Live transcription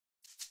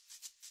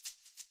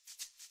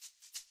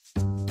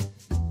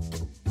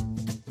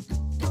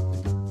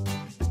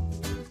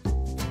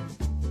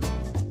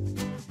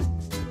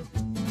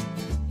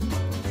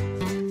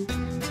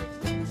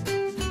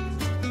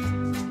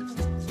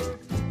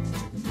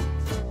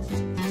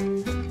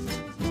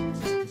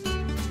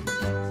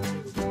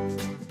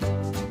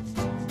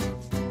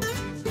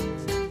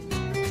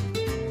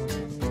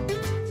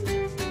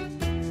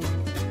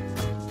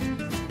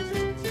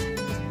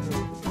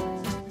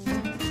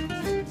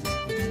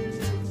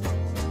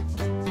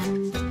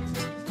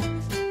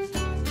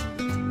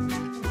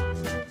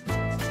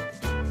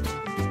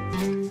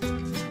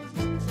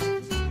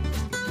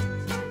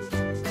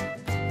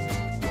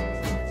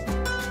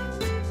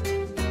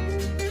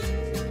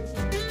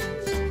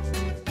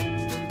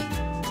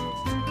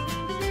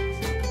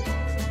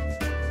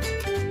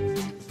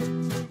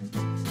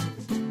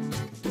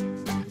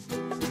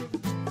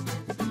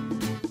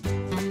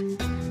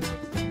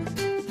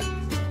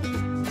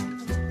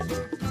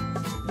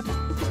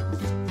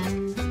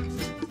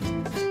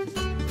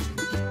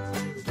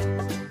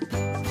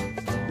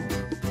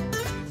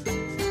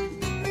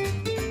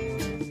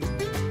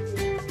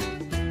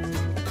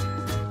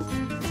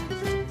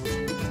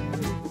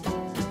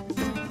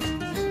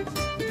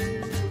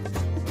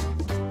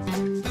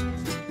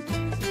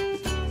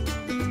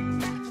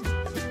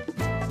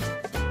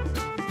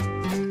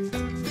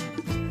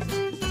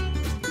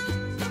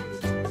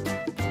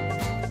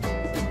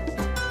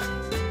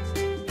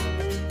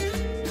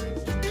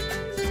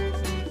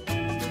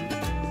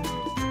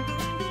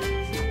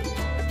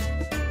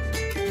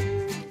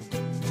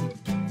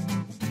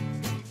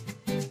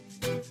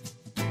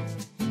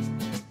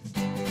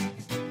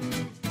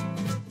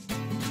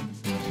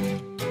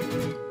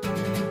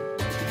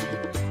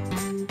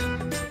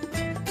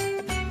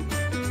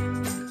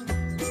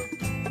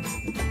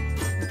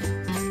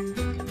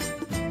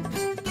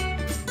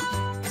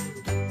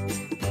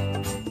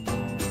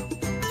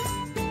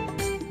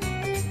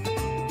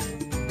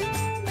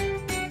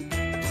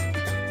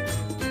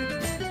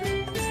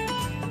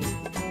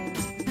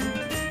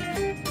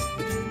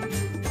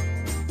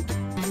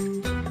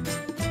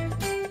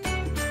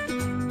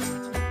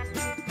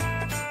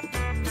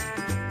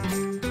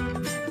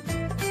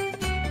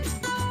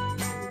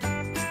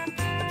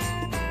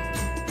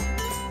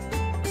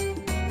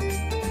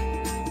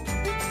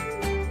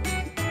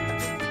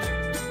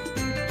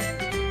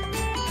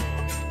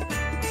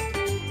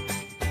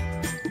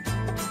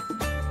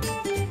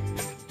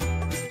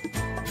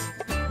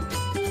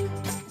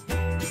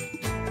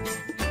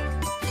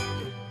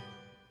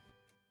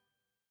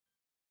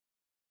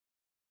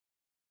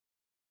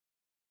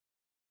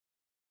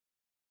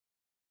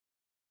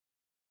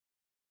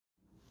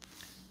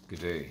Good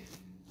day,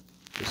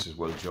 this is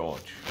Will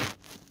George.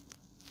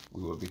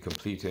 We will be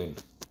completing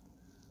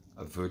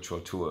a virtual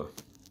tour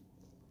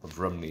of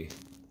Rhymney,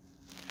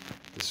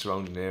 the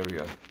surrounding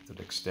area that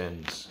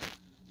extends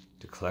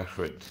to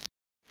Caerphilly,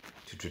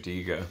 to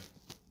Tredegar,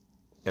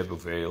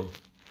 Ebbw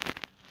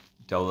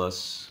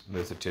Dowlas,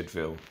 Merthyr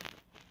Tydfil,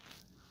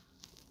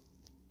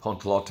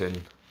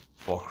 Pontlotyn,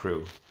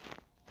 Forcrhew,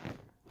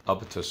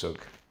 Abertwysog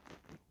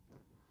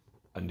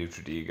and New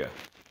Tredegar.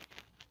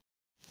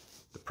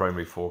 The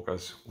primary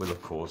focus will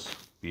of course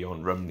be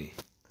on Rhymney,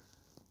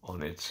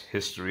 on its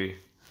history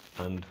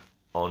and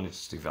on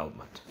its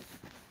development.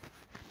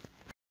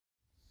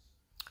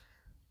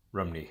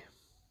 Rhymney,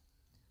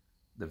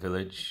 the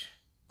village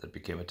that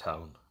became a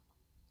town,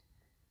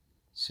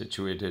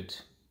 situated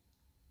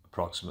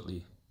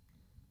approximately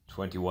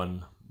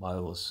 21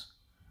 miles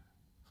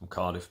from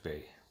Cardiff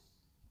Bay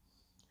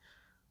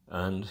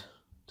and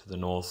to the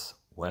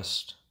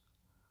northwest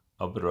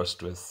of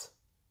Aberystwyth,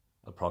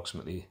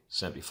 approximately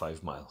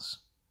 75 miles.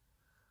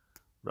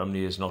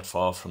 Rhymney is not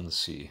far from the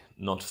sea,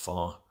 not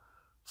far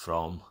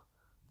from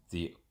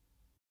the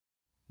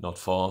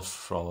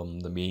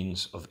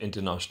means of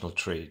international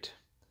trade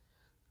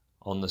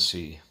on the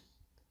sea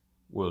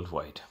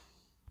worldwide.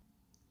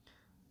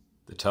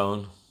 The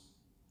town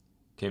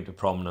came to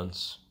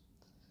prominence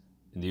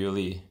in the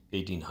early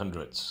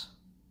 1800s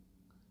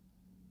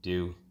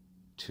due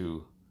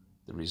to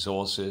the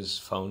resources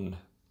found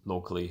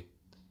locally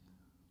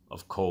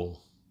of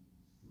coal,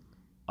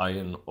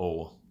 iron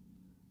ore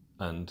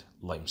and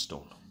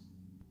limestone.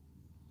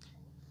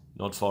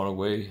 Not far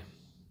away,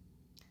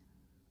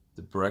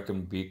 the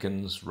Brecon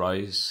Beacons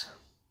rise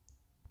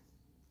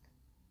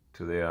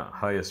to their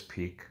highest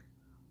peak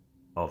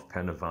of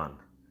Penavon,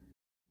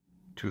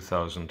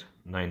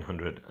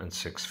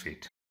 2,906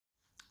 feet.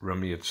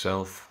 Rhymney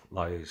itself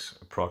lies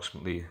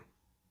approximately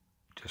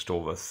just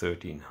over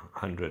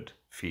 1,300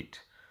 feet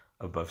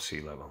above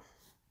sea level.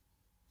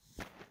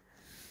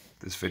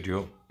 This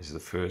video is the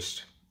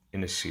first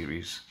in a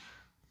series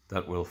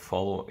that will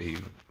follow a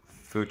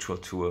virtual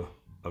tour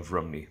of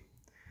Rhymney,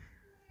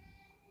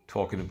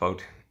 talking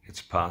about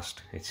its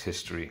past, its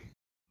history,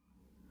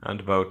 and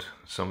about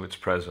some of its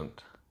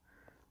present,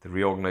 the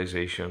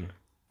reorganisation,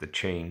 the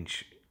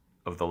change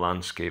of the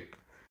landscape,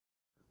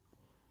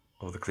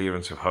 of the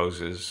clearance of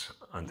houses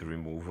and the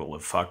removal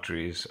of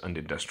factories and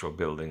industrial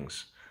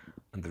buildings,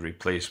 and the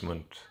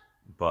replacement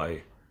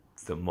by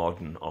the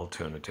modern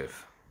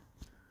alternative.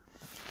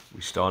 We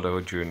start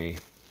our journey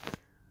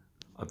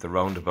at the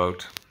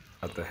roundabout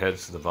at the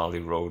heads of the Valley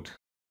Road,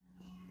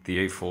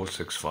 the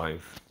A465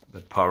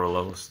 that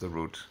parallels the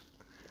route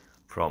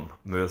from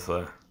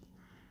Merthyr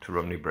to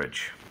Rhymney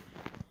Bridge,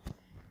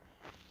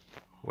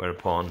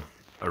 whereupon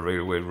a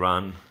railway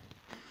ran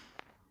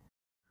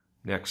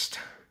next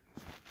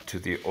to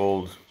the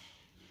old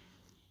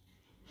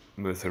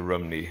Merthyr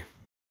Rhymney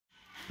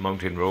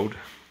mountain road,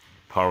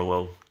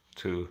 parallel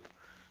to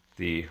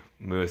the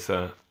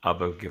Merthyr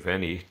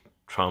Abergavenny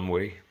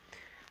tramway,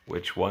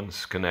 which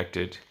once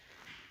connected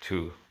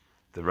to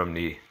the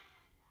Rhymney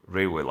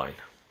Railway line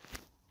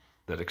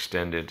that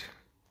extended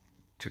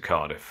to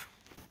Cardiff.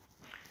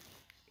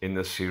 In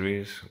this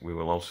series, we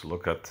will also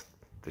look at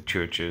the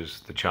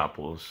churches, the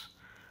chapels,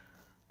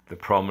 the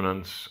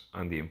prominence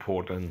and the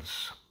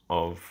importance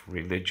of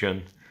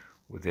religion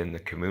within the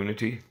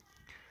community,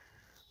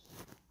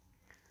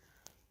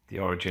 the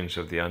origins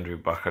of the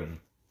Andrew Bachan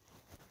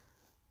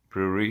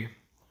Brewery,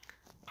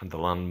 and the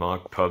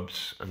landmark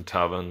pubs and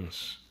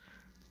taverns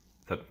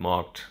that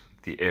marked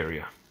the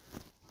area.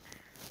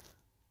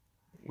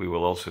 We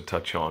will also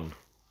touch on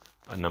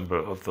a number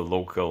of the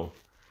local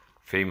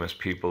famous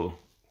people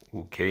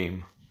who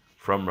came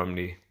from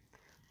Rhymney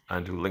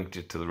and who linked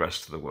it to the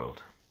rest of the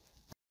world.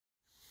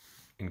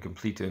 In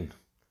completing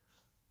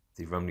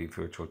the Rhymney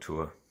Virtual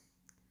Tour,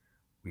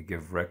 we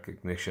give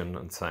recognition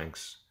and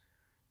thanks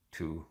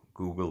to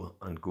Google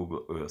and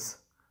Google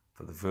Earth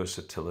for the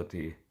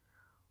versatility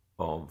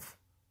of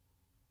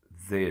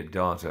their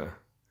data,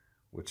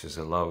 which has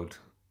allowed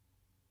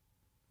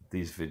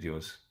these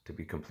videos to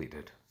be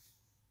completed.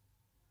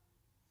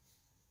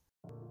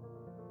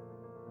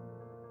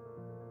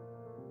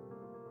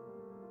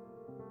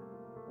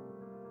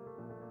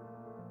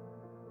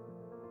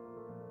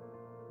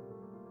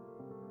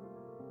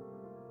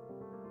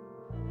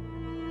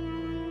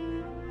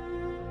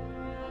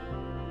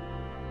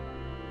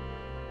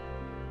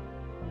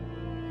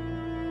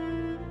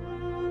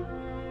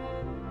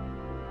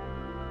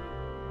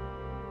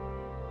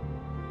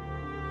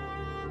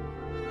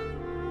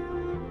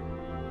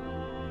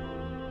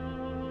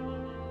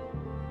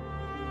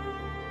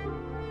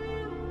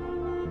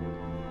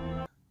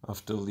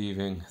 After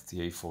leaving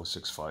the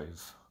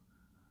A465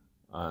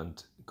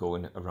 and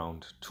going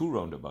around two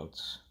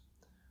roundabouts,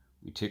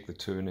 we take the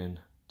turning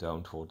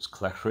down towards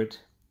Caerphilly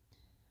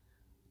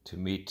to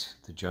meet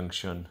the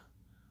junction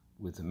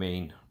with the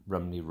main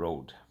Rhymney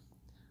Road.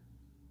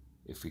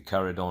 If we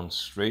carried on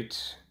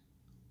straight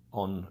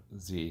on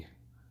the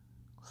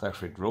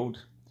Caerphilly Road,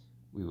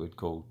 we would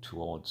go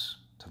towards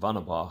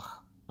Tavanabach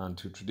and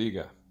to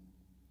Tredegar.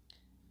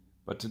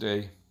 But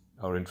today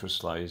our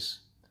interest lies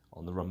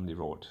on the Rhymney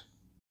Road.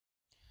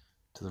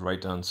 To the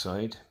right hand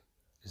side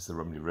is the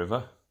Rhymney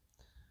River,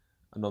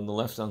 and on the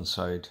left hand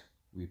side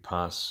we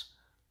pass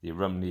the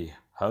Rhymney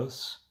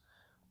House,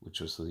 which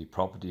was the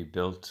property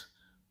built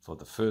for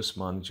the first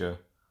manager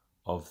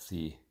of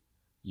the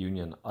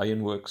Union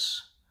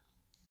Ironworks.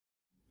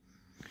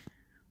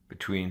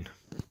 Between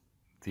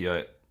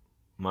the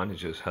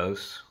manager's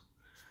house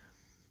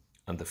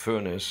and the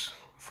furnace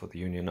for the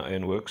Union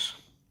Ironworks,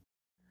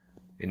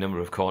 a number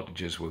of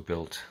cottages were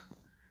built,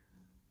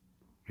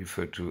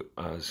 referred to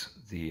as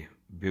the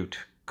Butte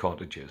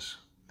cottages,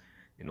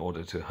 in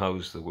order to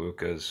house the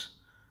workers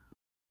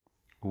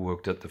who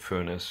worked at the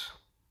furnace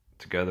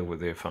together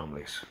with their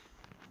families.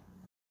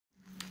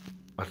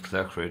 At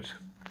Clechrid,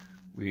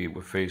 we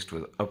were faced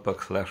with Upper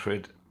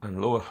Clechrid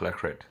and Lower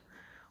Clechrid,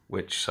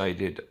 which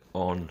sided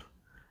on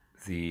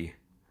the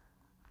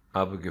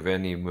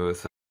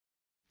Abergavenny-Merthyr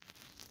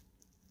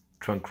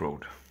trunk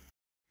road.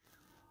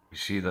 We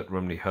see that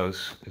Rhymney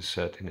House is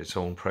set in its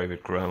own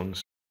private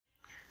grounds,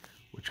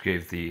 which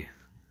gave the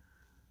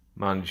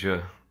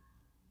manager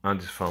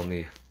and his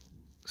family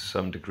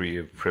some degree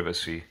of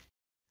privacy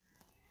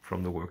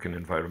from the working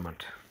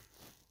environment.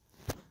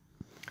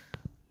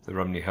 The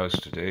Rhymney House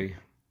today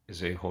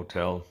is a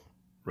hotel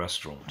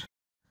restaurant.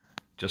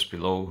 Just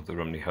below the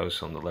Rhymney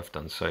House on the left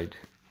hand side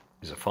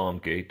is a farm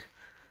gate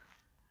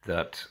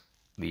that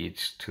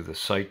leads to the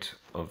site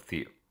of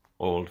the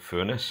old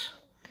furnace,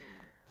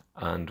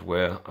 and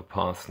where a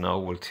path now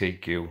will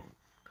take you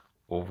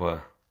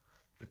over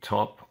the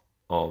top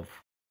of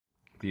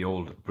the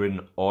old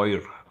Bryn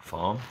Oer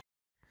farm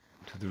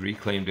to the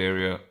reclaimed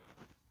area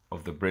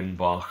of the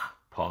Brynbach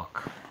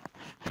Park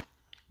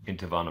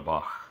into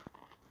Vanabach.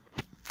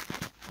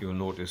 You'll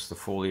notice the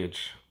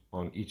foliage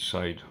on each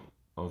side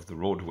of the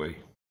roadway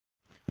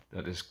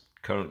that is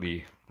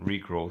currently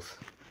regrowth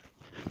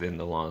within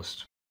the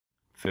last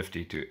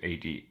 50 to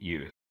 80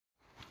 years.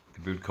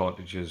 The Butte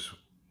cottages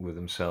were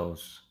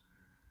themselves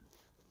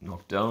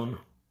knocked down,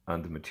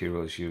 and the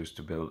materials used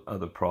to build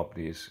other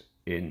properties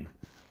in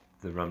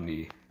the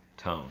Rhymney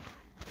town.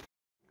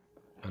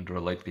 Under a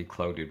lightly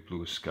clouded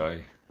blue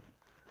sky,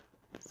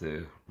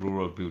 the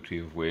rural beauty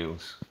of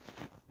Wales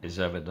is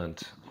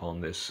evident on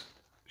this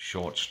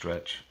short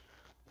stretch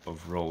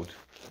of road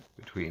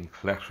between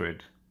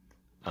Clechrid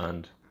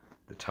and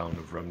the town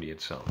of Rhymney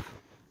itself.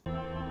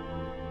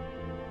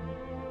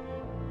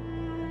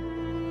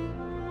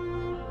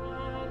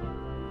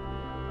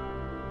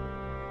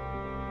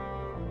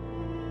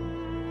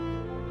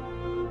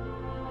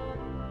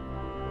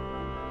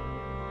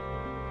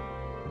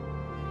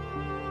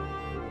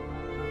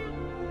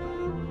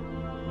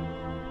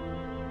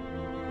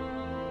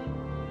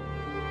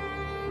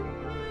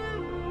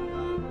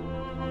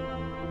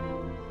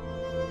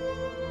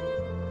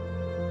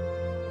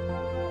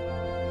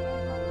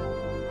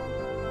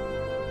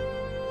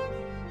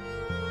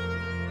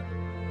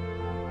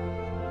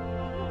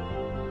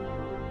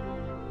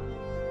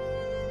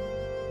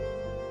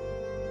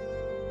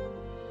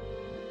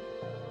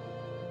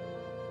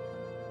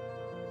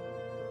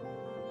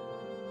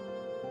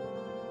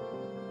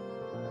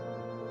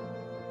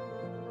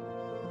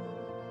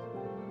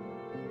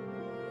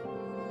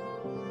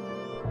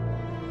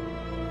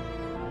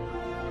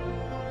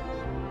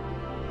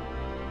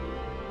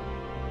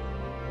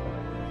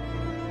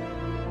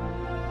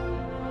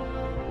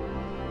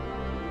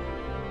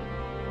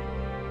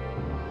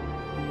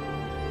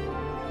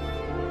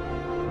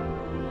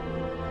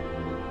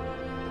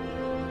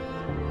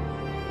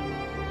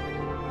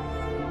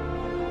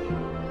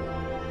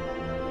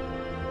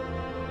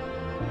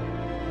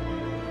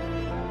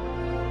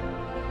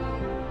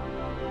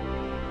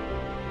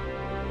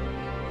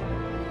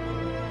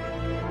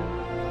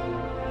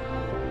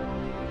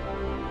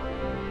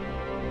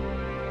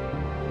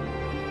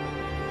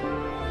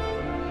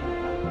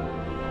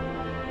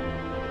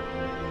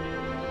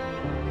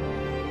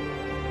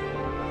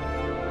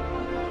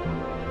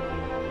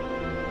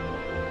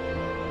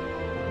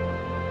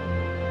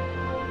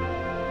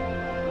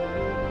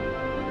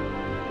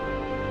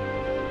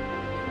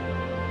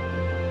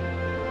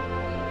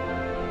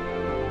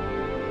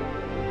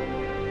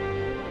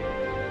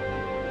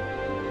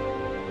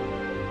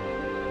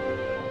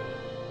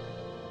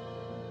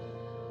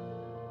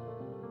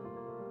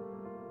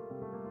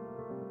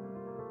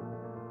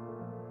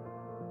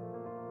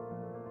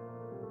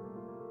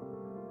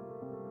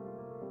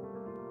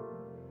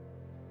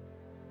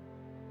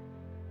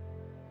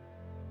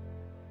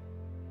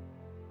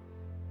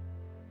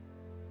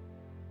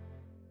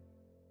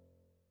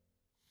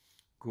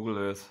 Google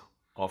Earth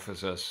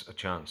offers us a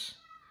chance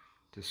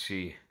to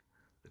see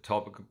the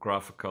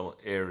topographical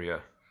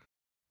area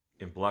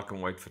in black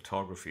and white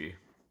photography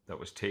that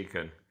was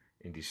taken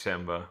in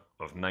December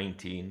of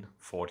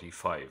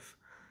 1945.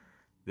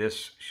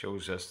 This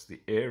shows us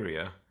the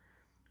area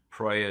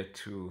prior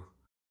to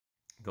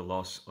the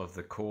loss of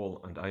the coal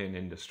and iron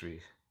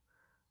industry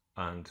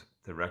and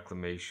the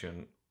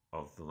reclamation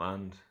of the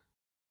land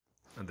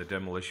and the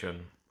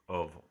demolition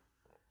of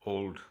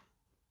old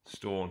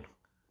stone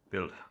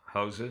built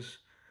houses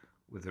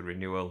with the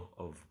renewal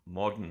of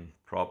modern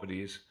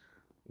properties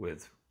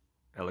with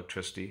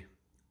electricity,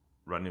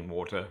 running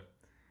water,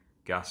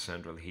 gas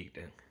central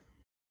heating.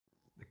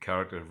 The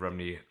character of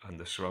Rhymney and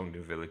the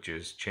surrounding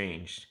villages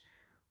changed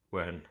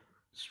when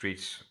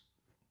streets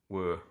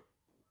were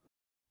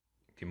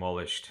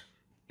demolished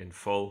in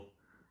full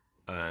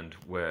and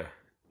where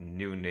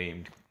new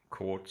named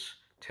courts,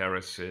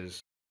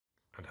 terraces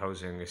and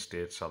housing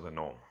estates are the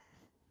norm.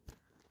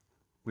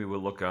 We will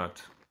look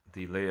at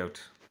the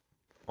layout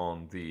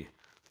on the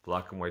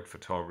black and white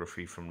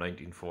photography from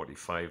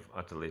 1945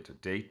 at a later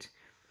date,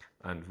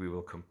 and we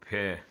will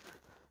compare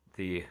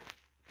the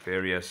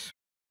various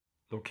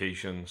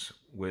locations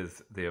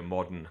with their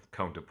modern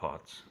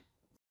counterparts.